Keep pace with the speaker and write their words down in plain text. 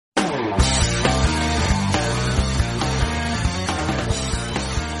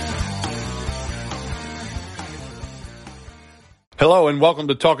Hello and welcome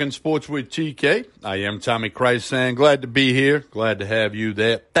to Talking Sports with TK. I am Tommy Krysan. Glad to be here. Glad to have you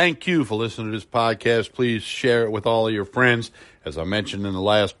there. Thank you for listening to this podcast. Please share it with all of your friends. As I mentioned in the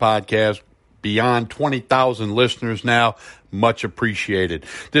last podcast, beyond 20,000 listeners now. Much appreciated.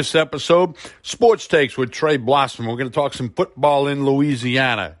 This episode, Sports Takes with Trey Blossman. We're going to talk some football in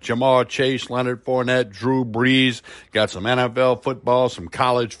Louisiana. Ja'Marr Chase, Leonard Fournette, Drew Brees. Got some NFL football, some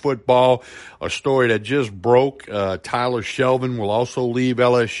college football. A story that just broke. Tyler Shelvin will also leave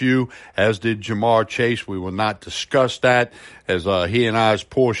LSU, as did Ja'Marr Chase. We will not discuss that, as he and I's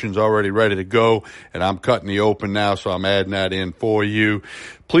portion's already ready to go, and I'm cutting the open now, so I'm adding that in for you.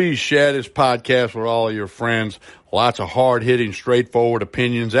 Please share this podcast with all of your friends. Lots of hard-hitting, straightforward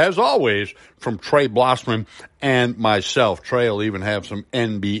opinions, as always, from Trey Blossman and myself. Trey will even have some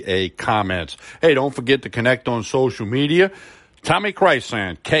NBA comments. Hey, don't forget to connect on social media. Tommy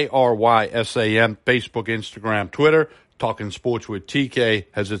Krysan, Krysan, Facebook, Instagram, Twitter. Talking Sports with TK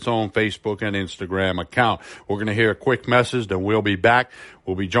has its own Facebook and Instagram account. We're going to hear a quick message, then we'll be back.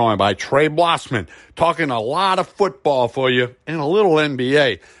 We'll be joined by Trey Blossman, talking a lot of football for you and a little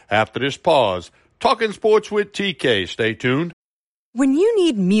NBA after this pause. Talking Sports with TK. Stay tuned. When you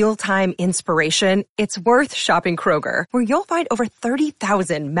need mealtime inspiration, it's worth shopping Kroger, where you'll find over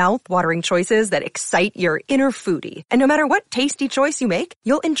 30,000 mouth-watering choices that excite your inner foodie. And no matter what tasty choice you make,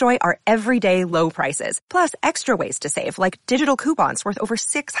 you'll enjoy our everyday low prices, plus extra ways to save, like digital coupons worth over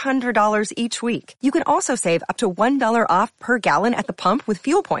 $600 each week. You can also save up to $1 off per gallon at the pump with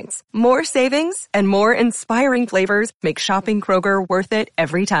fuel points. More savings and more inspiring flavors make shopping Kroger worth it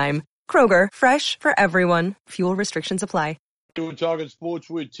every time. Kroger, fresh for everyone. Fuel restrictions apply. Doing Talking Sports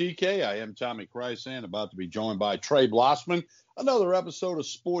with TK. I am Tommy Krysan, about to be joined by Trey Blossman. Another episode of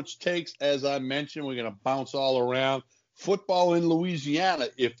Sports Takes. As I mentioned, we're going to bounce all around football in Louisiana,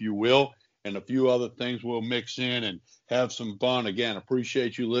 if you will, and a few other things we'll mix in and have some fun. Again,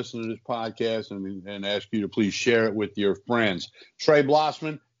 appreciate you listening to this podcast and ask you to please share it with your friends. Trey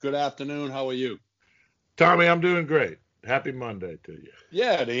Blossman, good afternoon. How are you? Tommy, I'm doing great. Happy Monday to you.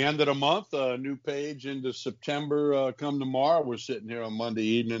 Yeah, the end of the month, a new page into September come tomorrow. We're sitting here on Monday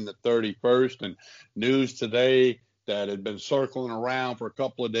evening, the 31st, and news today that had been circling around for a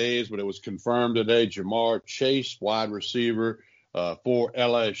couple of days, but it was confirmed today. Ja'Marr Chase, wide receiver for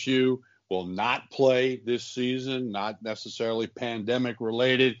LSU, will not play this season, not necessarily pandemic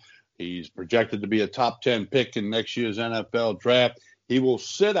related. He's projected to be a top 10 pick in next year's NFL draft. He will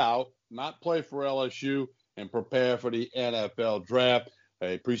sit out, not play for LSU, and prepare for the NFL draft.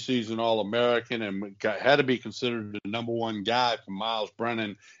 A preseason All-American, and had to be considered the number one guy for Myles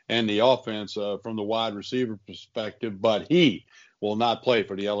Brennan and the offense from the wide receiver perspective, but he will not play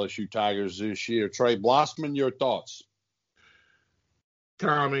for the LSU Tigers this year. Trey Blossman, your thoughts?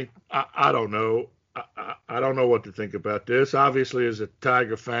 Tommy, I don't know. I don't know what to think about this. Obviously, as a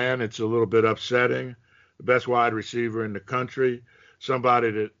Tiger fan, it's a little bit upsetting. The best wide receiver in the country,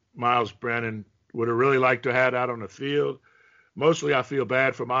 somebody that Myles Brennan would have really liked to have out on the field. Mostly I feel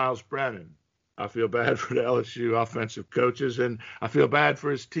bad for Myles Brennan. I feel bad for the LSU offensive coaches, and I feel bad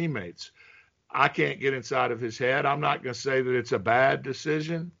for his teammates. I can't get inside of his head. I'm not going to say that it's a bad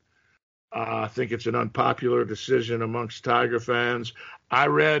decision. I think it's an unpopular decision amongst Tiger fans. I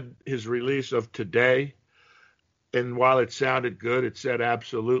read his release of today, and while it sounded good, it said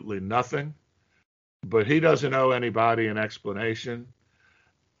absolutely nothing. But he doesn't owe anybody an explanation.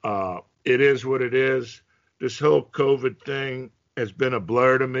 It is what it is. This whole COVID thing has been a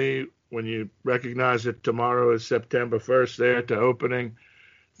blur to me. When you recognize that tomorrow is September 1st there to opening,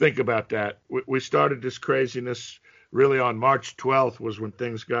 think about that. We started this craziness really on March 12th was when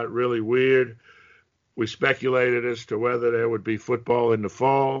things got really weird. We speculated as to whether there would be football in the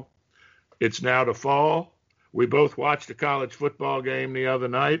fall. It's now the fall. We both watched a college football game the other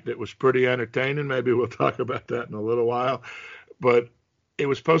night that was pretty entertaining. Maybe we'll talk about that in a little while. But it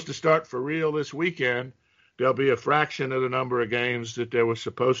was supposed to start for real this weekend. There'll be a fraction of the number of games that there was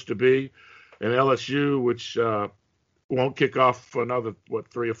supposed to be. And LSU, which won't kick off for another,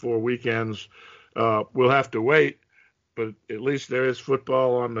 3 or 4 weekends, we'll have to wait. But at least there is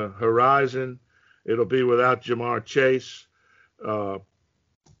football on the horizon. It'll be without Ja'Marr Chase. I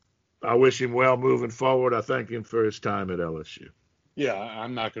wish him well moving forward. I thank him for his time at LSU. Yeah,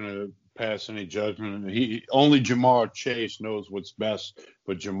 I'm not going to pass any judgment. Only Ja'Marr Chase knows what's best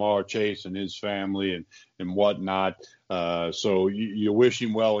for Ja'Marr Chase and his family and whatnot. So you wish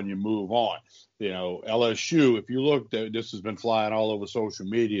him well and you move on. You know, LSU, if you look, this has been flying all over social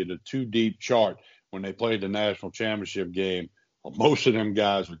media, the two deep chart when they played the national championship game. Most of them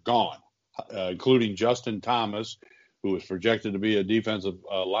guys are gone, including Justin Thomas, who is projected to be a defensive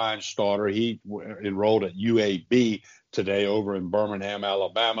line starter. He enrolled at UAB today over in Birmingham,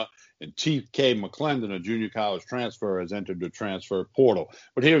 Alabama. And T.K. McClendon, a junior college transfer, has entered the transfer portal.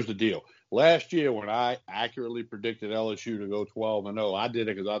 But here's the deal. Last year, when I accurately predicted LSU to go 12-0, I did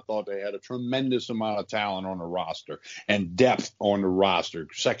it because I thought they had a tremendous amount of talent on the roster and depth on the roster,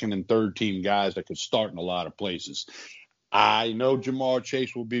 second and third team guys that could start in a lot of places. I know Ja'Marr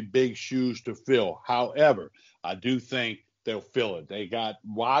Chase will be big shoes to fill. However, I do think they'll fill it. They got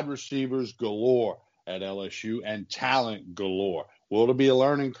wide receivers galore at LSU and talent galore. Will there be a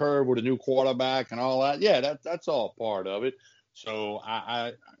learning curve with a new quarterback and all that? Yeah, that's all part of it. So,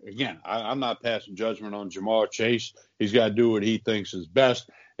 I'm not passing judgment on Ja'Marr Chase. He's got to do what he thinks is best.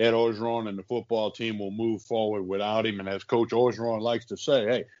 Ed Orgeron and the football team will move forward without him. And as Coach Orgeron likes to say,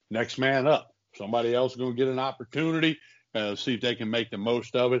 hey, next man up. Somebody else is going to get an opportunity, see if they can make the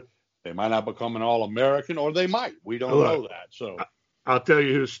most of it. They might not become an All-American, or they might. We don't know that. So I'll tell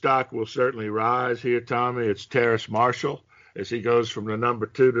you whose stock will certainly rise here, Tommy. It's Terrace Marshall, as he goes from the number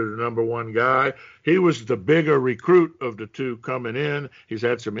 2 to the number 1 guy. He was the bigger recruit of the two coming in. He's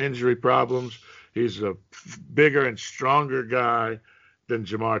had some injury problems. He's a bigger and stronger guy than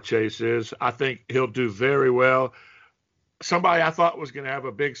Ja'Marr Chase is. I think he'll do very well. Somebody I thought was going to have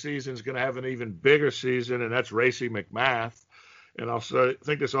a big season is going to have an even bigger season, and that's Racey McMath. And I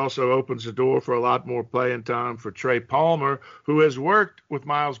think this also opens the door for a lot more playing time for Trey Palmer, who has worked with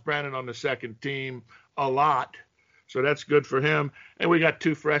Myles Brennan on the second team a lot. So that's good for him. And we got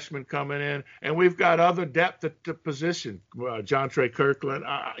 2 freshmen coming in, and we've got other depth at the position. John Trey Kirkland.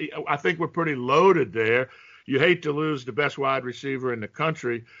 I think we're pretty loaded there. You hate to lose the best wide receiver in the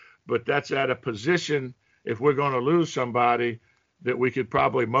country, but that's at a position, if we're going to lose somebody, that we could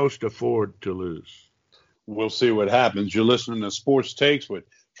probably most afford to lose. We'll see what happens. You're listening to Sports Takes with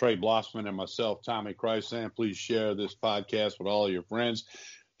Trey Blossman and myself, Tommy Krysan. Please share this podcast with all of your friends.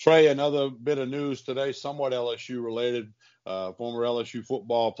 Trey, another bit of news today, somewhat LSU related. Former LSU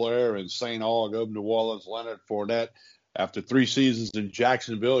football player in St. Aug of New Orleans, Leonard Fournette. After 3 seasons in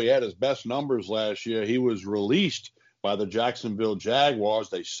Jacksonville, he had his best numbers last year. He was released by the Jacksonville Jaguars.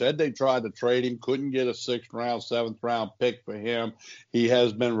 They said they tried to trade him, couldn't get a 6th round, 7th round pick for him. He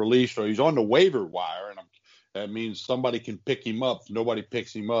has been released, or he's on the waiver wire, and that means somebody can pick him up. If nobody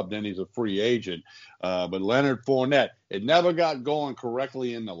picks him up, then he's a free agent. But Leonard Fournette, it never got going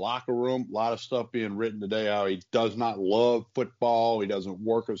correctly in the locker room. A lot of stuff being written today how he does not love football. He doesn't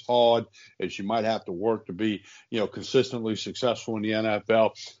work as hard as you might have to work to be, consistently successful in the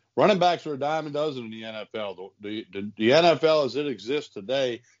NFL. Running backs are a dime a dozen in the NFL. The NFL as it exists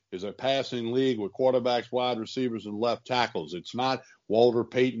today is a passing league with quarterbacks, wide receivers, and left tackles. It's not Walter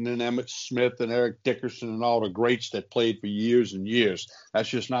Payton and Emmitt Smith and Eric Dickerson and all the greats that played for years and years. That's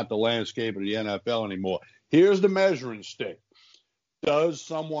just not the landscape of the NFL anymore. Here's the measuring stick. Does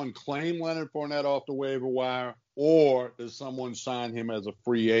someone claim Leonard Fournette off the waiver wire, or does someone sign him as a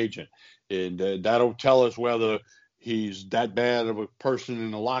free agent? And that'll tell us whether he's that bad of a person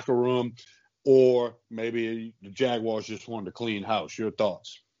in the locker room, or maybe the Jaguars just wanted to clean house. Your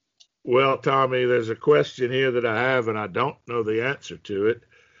thoughts? Well, Tommy, there's a question here that I have, and I don't know the answer to it.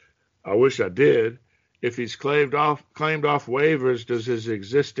 I wish I did. If he's claimed off waivers, does his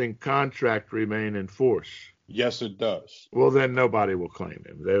existing contract remain in force? Yes, it does. Well, then nobody will claim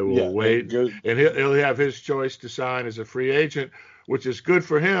him. They will wait, and he'll have his choice to sign as a free agent, which is good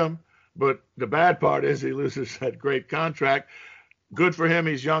for him. But the bad part is he loses that great contract. Good for him.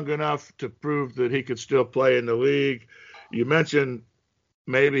 He's young enough to prove that he could still play in the league. You mentioned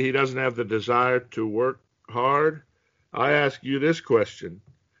maybe he doesn't have the desire to work hard. I ask you this question.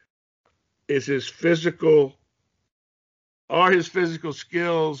 Are his physical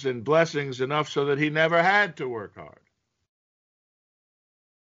skills and blessings enough so that he never had to work hard?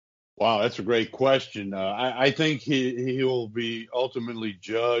 Wow, that's a great question. I think he will be ultimately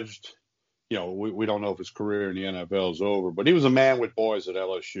judged. We don't know if his career in the NFL is over, but he was a man with boys at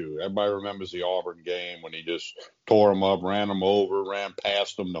LSU. Everybody remembers the Auburn game when he just tore them up, ran them over, ran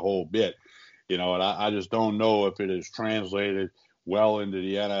past them, the whole bit. And I just don't know if it is translated well into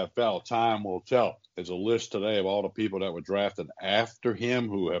the NFL. Time will tell. There's a list today of all the people that were drafted after him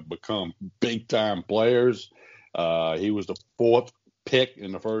who have become big-time players. He was the 4th pick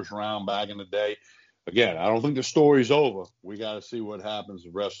in the first round back in the day. Again, I don't think the story's over. We got to see what happens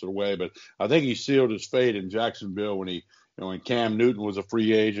the rest of the way. But I think he sealed his fate in Jacksonville when when Cam Newton was a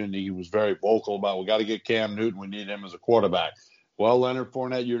free agent. He was very vocal about, we got to get Cam Newton. We need him as a quarterback. Well, Leonard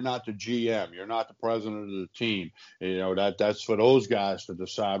Fournette, you're not the GM. You're not the president of the team. That's for those guys to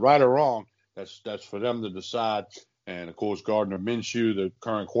decide, right or wrong. That's for them to decide. And, of course, Gardner Minshew, the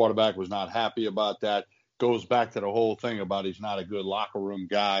current quarterback, was not happy about that. goes back to the whole thing about he's not a good locker room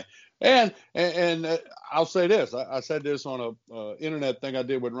guy. And I'll say this. I said this on a internet thing I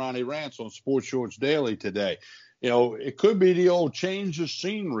did with Ronnie Rance on Sports Shorts Daily today. It could be the old change of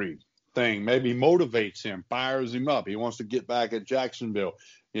scenery thing. Maybe motivates him, fires him up. He wants to get back at Jacksonville.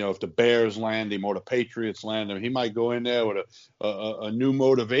 If the Bears land him or the Patriots land him, he might go in there with a new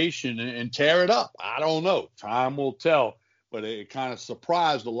motivation and tear it up. I don't know. Time will tell. But it kind of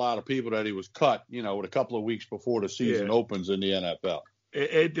surprised a lot of people that he was cut, with a couple of weeks before the season opens in the NFL.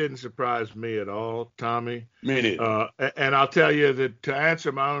 It didn't surprise me at all, Tommy. Me neither. And I'll tell you that to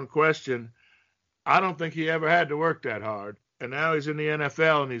answer my own question, I don't think he ever had to work that hard. And now he's in the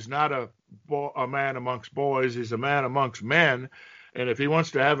NFL, and he's not a man amongst boys. He's a man amongst men. And if he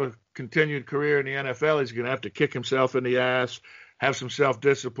wants to have a continued career in the NFL, he's going to have to kick himself in the ass, have some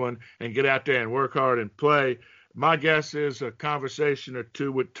self-discipline, and get out there and work hard and play. My guess is a conversation or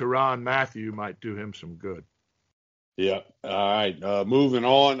two with Tyrann Mathieu might do him some good. Yeah. All right. Moving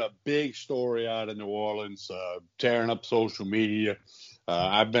on, a big story out of New Orleans, tearing up social media.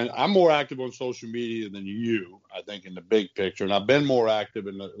 I'm more active on social media than you, I think, in the big picture, and I've been more active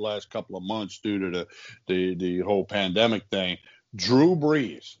in the last couple of months due to the whole pandemic thing. Drew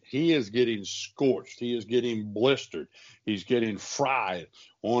Brees, he is getting scorched. He is getting blistered. He's getting fried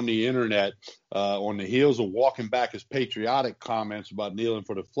on the internet on the heels of walking back his patriotic comments about kneeling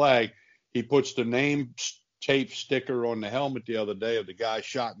for the flag. He puts the name tape sticker on the helmet the other day of the guy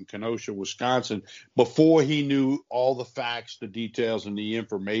shot in Kenosha, Wisconsin, before he knew all the facts, the details, and the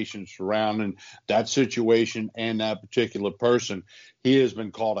information surrounding that situation and that particular person. He has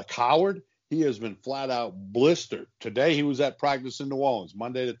been called a coward. He has been flat out blistered. Today he was at practice in New Orleans,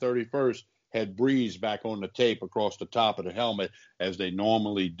 Monday the 31st, had Brees back on the tape across the top of the helmet as they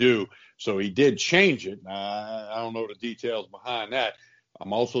normally do. So he did change it. I don't know the details behind that.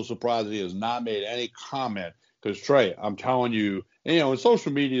 I'm also surprised that he has not made any comment because, Trey, I'm telling you, and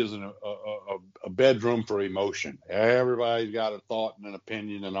social media is a bedroom for emotion. Everybody's got a thought and an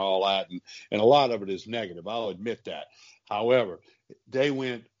opinion and all that, and a lot of it is negative. I'll admit that. However, they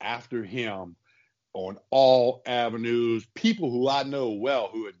went after him on all avenues. People who I know well,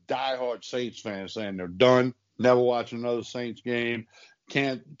 who are diehard Saints fans, saying they're done, never watch another Saints game.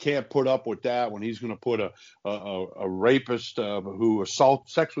 Can't put up with that when he's going to put a rapist who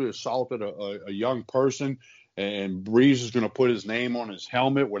sexually assaulted a young person, and Brees is going to put his name on his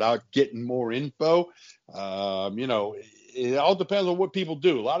helmet without getting more info. It all depends on what people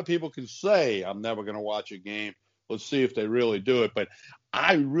do. A lot of people can say, I'm never going to watch a game. Let's see if they really do it. But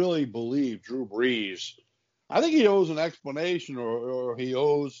I really believe Drew Brees, I think he owes an explanation or he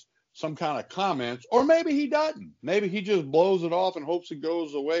owes some kind of comments, or maybe he doesn't. Maybe he just blows it off and hopes it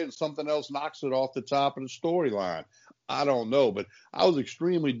goes away and something else knocks it off the top of the storyline. I don't know, but I was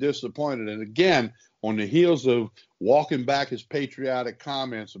extremely disappointed. And again, on the heels of walking back his patriotic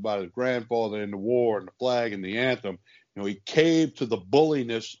comments about his grandfather in the war and the flag and the anthem, he caved to the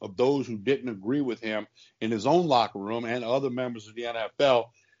bulliness of those who didn't agree with him in his own locker room and other members of the NFL.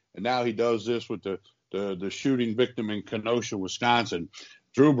 And now he does this with the shooting victim in Kenosha, Wisconsin.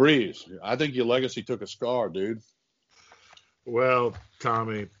 Drew Brees, I think your legacy took a scar, dude. Well,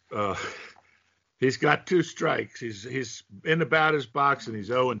 Tommy, he's got 2 strikes. He's in the batter's box and he's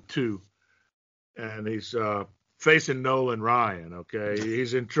 0-2, and he's facing Nolan Ryan. Okay,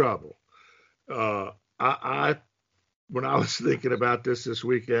 he's in trouble. When I was thinking about this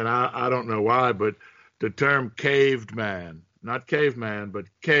weekend, I don't know why, but the term caved man, not caveman, but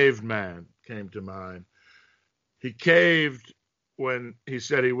caved man came to mind. He caved when he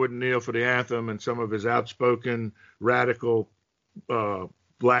said he wouldn't kneel for the anthem, and some of his outspoken, radical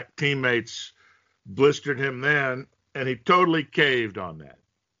black teammates blistered him then, and he totally caved on that.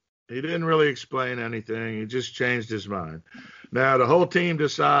 He didn't really explain anything. He just changed his mind. Now the whole team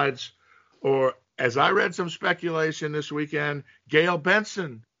decides, or as I read some speculation this weekend, Gail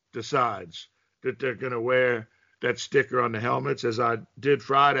Benson decides that they're going to wear that sticker on the helmets, as I did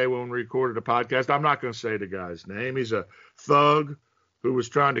Friday when we recorded the podcast. I'm not going to say the guy's name. He's a thug who was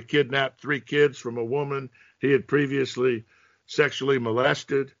trying to kidnap 3 kids from a woman he had previously sexually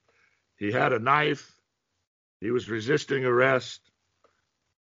molested. He had a knife. He was resisting arrest.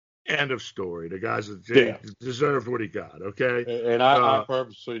 End of story. The guys deserved what he got. Okay. And I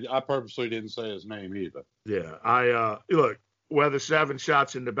purposely didn't say his name either. Yeah. Look, whether 7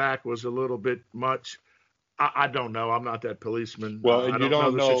 shots in the back was a little bit much, I don't know. I'm not that policeman. Well, I don't know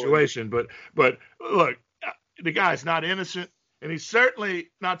the situation, but look, the guy's not innocent, and he's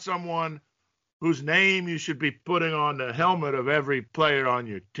certainly not someone whose name you should be putting on the helmet of every player on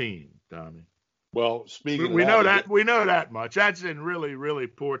your team, Tommy. Well, speaking We of know that, we know that much. That's in really, really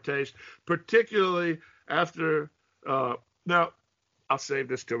poor taste, particularly after. Now, I'll save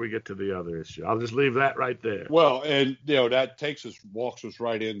this till we get to the other issue. I'll just leave that right there. well, and that walks us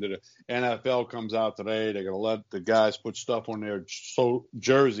right into the NFL comes out today. They're going to let the guys put stuff on their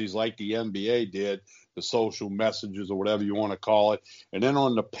jerseys like the NBA did, the social messages or whatever you want to call it. And then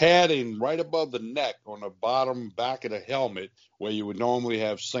on the padding right above the neck, on the bottom back of the helmet, where you would normally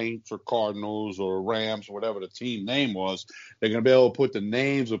have Saints or Cardinals or Rams, whatever the team name was, they're going to be able to put the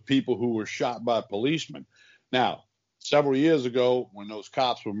names of people who were shot by policemen. Now, several years ago, when those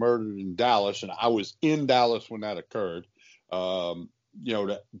cops were murdered in Dallas, and I was in Dallas when that occurred,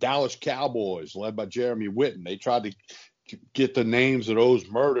 the Dallas Cowboys, led by Jeremy Whitten, they tried to get the names of those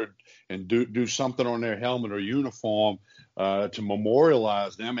murdered and do something on their helmet or uniform to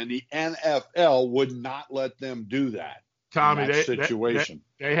memorialize them, and the NFL would not let them do that. Tommy,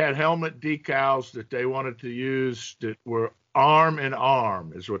 they had helmet decals that they wanted to use that were arm in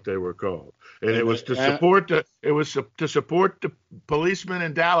arm, is what they were called, and it was to support the policemen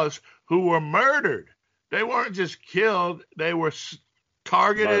in Dallas who were murdered. They weren't just killed; they were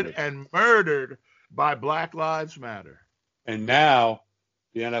targeted and murdered by Black Lives Matter. And now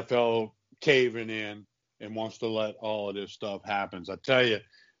the NFL caving in and wants to let all of this stuff happen. I tell you,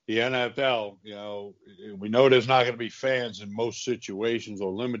 the NFL, we know there's not going to be fans in most situations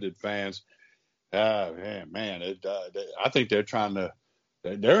or limited fans. I think they're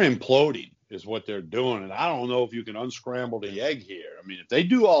they're imploding is what they're doing. And I don't know if you can unscramble the egg here. I mean, if they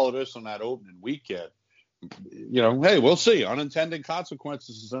do all of this on that opening weekend, hey, we'll see. Unintended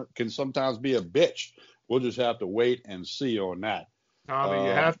consequences can sometimes be a bitch. We'll just have to wait and see on that. Tommy,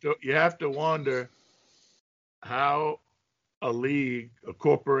 you have to wonder how a league, a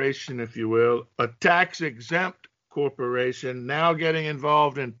corporation, if you will, a tax-exempt corporation now getting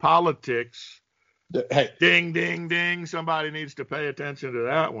involved in politics. Hey, ding, ding, ding. Somebody needs to pay attention to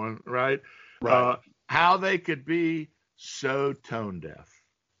that one, right? Right. How they could be so tone deaf.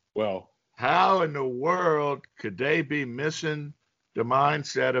 Well, how in the world could they be missing the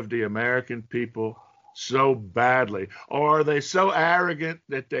mindset of the American people so badly? Or are they so arrogant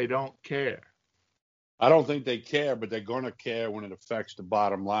that they don't care? I don't think they care, but they're going to care when it affects the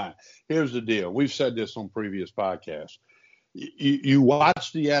bottom line. Here's the deal. We've said this on previous podcasts. You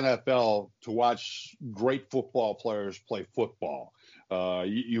watch the NFL to watch great football players play football.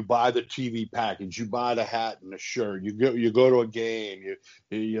 You buy the TV package, you buy the hat and the shirt, you go to a game,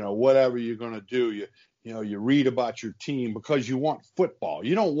 whatever you're going to do, you read about your team because you want football.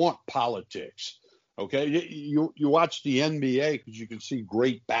 You don't want politics. Okay, you watch the NBA because you can see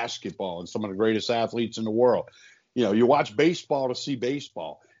great basketball and some of the greatest athletes in the world. You watch baseball to see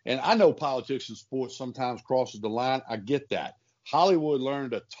baseball. And I know politics in sports sometimes crosses the line. I get that. Hollywood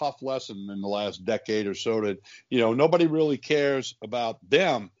learned a tough lesson in the last decade or so that, nobody really cares about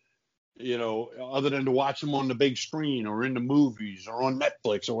them, other than to watch them on the big screen or in the movies or on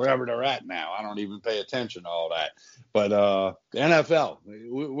Netflix or wherever they're at now. I don't even pay attention to all that. But the NFL,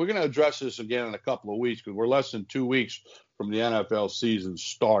 we're going to address this again in a couple of weeks because we're less than 2 weeks from the NFL season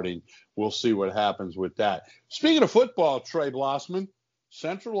starting. We'll see what happens with that. Speaking of football, Trey Blossman,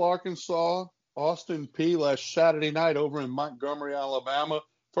 Central Arkansas, Austin Peay last Saturday night over in Montgomery, Alabama.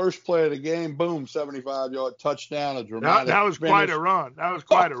 First play of the game, boom, 75-yard touchdown. A dramatic that was finish. Quite a run. That was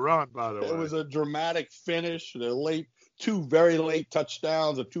quite a run, by the way. It was a dramatic finish. Two very late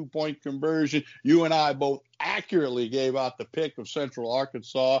touchdowns, a 2-point conversion. You and I both accurately gave out the pick of Central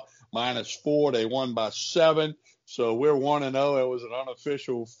Arkansas, -4. They won by 7. So we're 1-0. It was an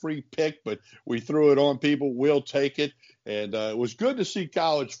unofficial free pick, but we threw it on people. We'll take it. And it was good to see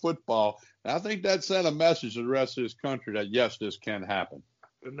college football. And I think that sent a message to the rest of this country that, yes, this can happen.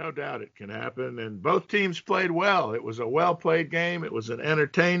 No doubt it can happen. And both teams played well. It was a well-played game. It was an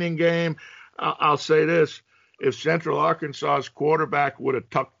entertaining game. I'll say this. If Central Arkansas's quarterback would have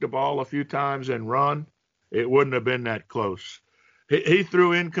tucked the ball a few times and run, it wouldn't have been that close. He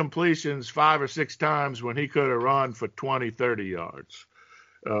threw incompletions 5 or 6 times when he could have run for 20, 30 yards.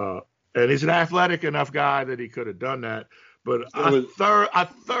 And he's an athletic enough guy that he could have done that. But I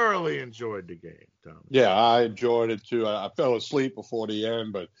thoroughly enjoyed the game, Tommy. Yeah, I enjoyed it too. I fell asleep before the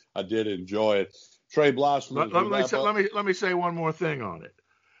end, but I did enjoy it. Trey Blossman. Let me say one more thing on it.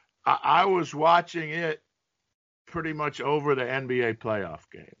 I was watching it pretty much over the NBA playoff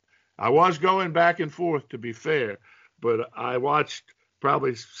game. I was going back and forth, to be fair, but I watched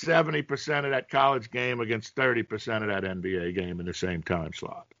probably 70% of that college game against 30% of that NBA game in the same time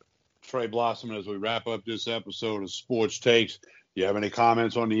slot. Trey Blossman, as we wrap up this episode of Sports Takes, You have any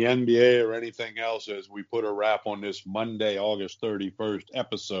comments on the NBA or anything else as we put a wrap on this Monday, August 31st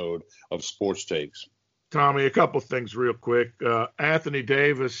episode of Sports Takes? Tommy, a couple things real quick. Anthony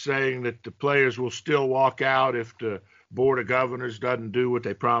Davis saying that the players will still walk out if the Board of Governors doesn't do what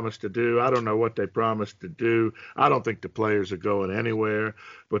they promised to do. I don't know what they promised to do. I don't think the players are going anywhere,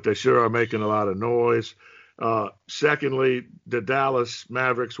 but they sure are making a lot of noise. Secondly, the Dallas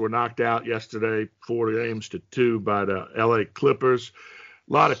Mavericks were knocked out yesterday 4-2 by the LA Clippers.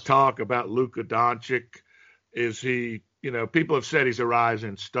 A lot of talk about Luka Doncic. Is he, people have said he's a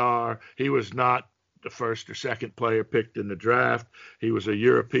rising star. He was not the first or second player picked in the draft. He was a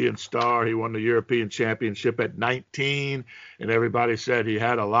European star. He won the European Championship at 19, and everybody said he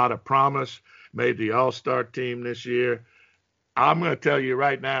had a lot of promise, made the All-Star team this year. I'm going to tell you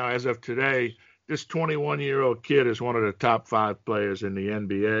right now, as of today, this 21-year-old kid is one of the top 5 players in the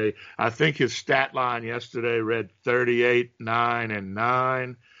NBA. I think his stat line yesterday read 38, 9, and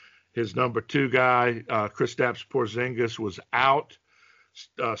 9. His number 2 guy, Kristaps Porzingis, was out.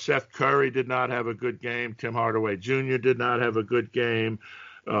 Seth Curry did not have a good game. Tim Hardaway Jr. did not have a good game.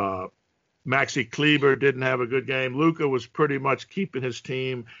 Maxi Kleber didn't have a good game. Luka was pretty much keeping his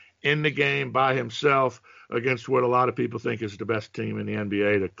team in the game by himself against what a lot of people think is the best team in the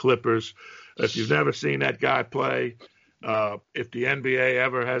NBA, the Clippers. If you've never seen that guy play, if the NBA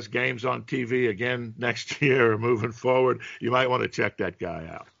ever has games on TV again next year or moving forward, you might want to check that guy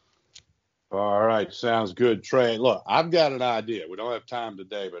out. All right. Sounds good, Trey. Look, I've got an idea. We don't have time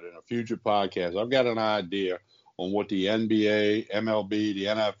today, but in a future podcast, I've got an idea on what the NBA, MLB, the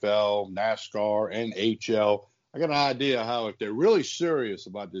NFL, NASCAR, NHL, I got an idea how if they're really serious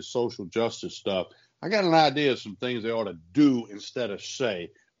about this social justice stuff, I got an idea of some things they ought to do instead of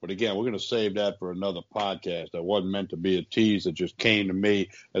say. But again, we're going to save that for another podcast. That wasn't meant to be a tease. It just came to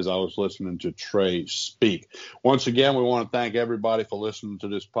me as I was listening to Trey speak. Once again, we want to thank everybody for listening to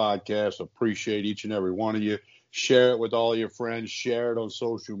this podcast. Appreciate each and every one of you. Share it with all your friends. Share it on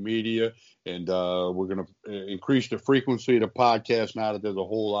social media. And we're going to increase the frequency of the podcast now that there's a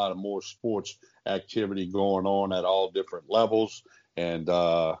whole lot of more sports activity going on at all different levels. And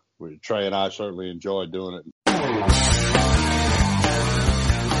Trey and I certainly enjoy doing it.